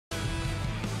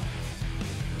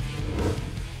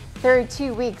Through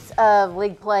 2 weeks of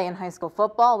league play in high school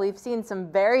football, we've seen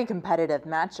some very competitive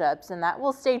matchups, and that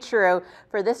will stay true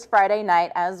for this Friday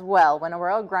night as well when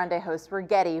Arroyo Grande hosts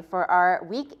Righetti for our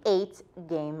Week 8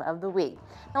 game of the week.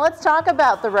 Now let's talk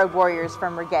about the Road Warriors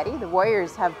from Righetti. The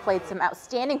Warriors have played some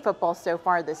outstanding football so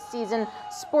far this season,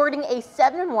 sporting a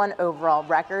 7-1 overall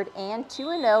record and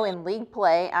 2-0 in league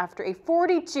play after a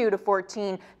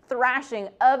 42-14 thrashing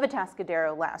of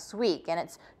Atascadero last week. And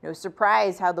it's no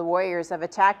surprise how the Warriors have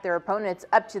attacked their opponents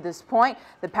up to this point.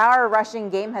 The power rushing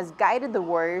game has guided the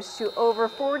Warriors to over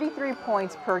 43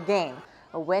 points per game.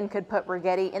 A win could put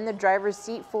Righetti in the driver's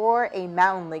seat for a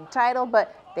Mountain League title,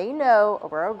 but they know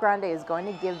Arroyo Grande is going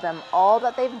to give them all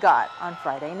that they've got on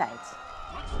Friday night.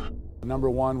 Number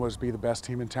one was be the best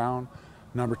team in town.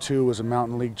 Number two was a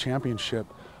Mountain League championship.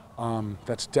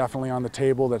 That's definitely on the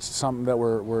table. That's something that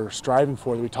we're striving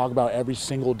for, that we talk about every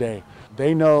single day.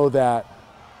 They know that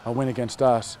a win against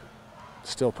us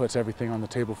still puts everything on the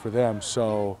table for them,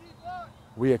 so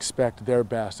we expect their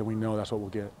best, and we know that's what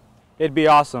we'll get. It'd be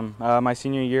awesome. My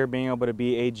senior year, being able to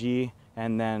be AG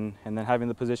and then having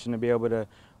the position to be able to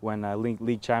win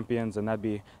league champions, and that'd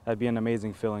be an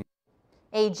amazing feeling.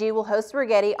 AG will host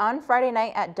Righetti on Friday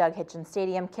night at Doug Hitchens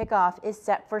Stadium. Kickoff is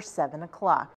set for 7 o'clock.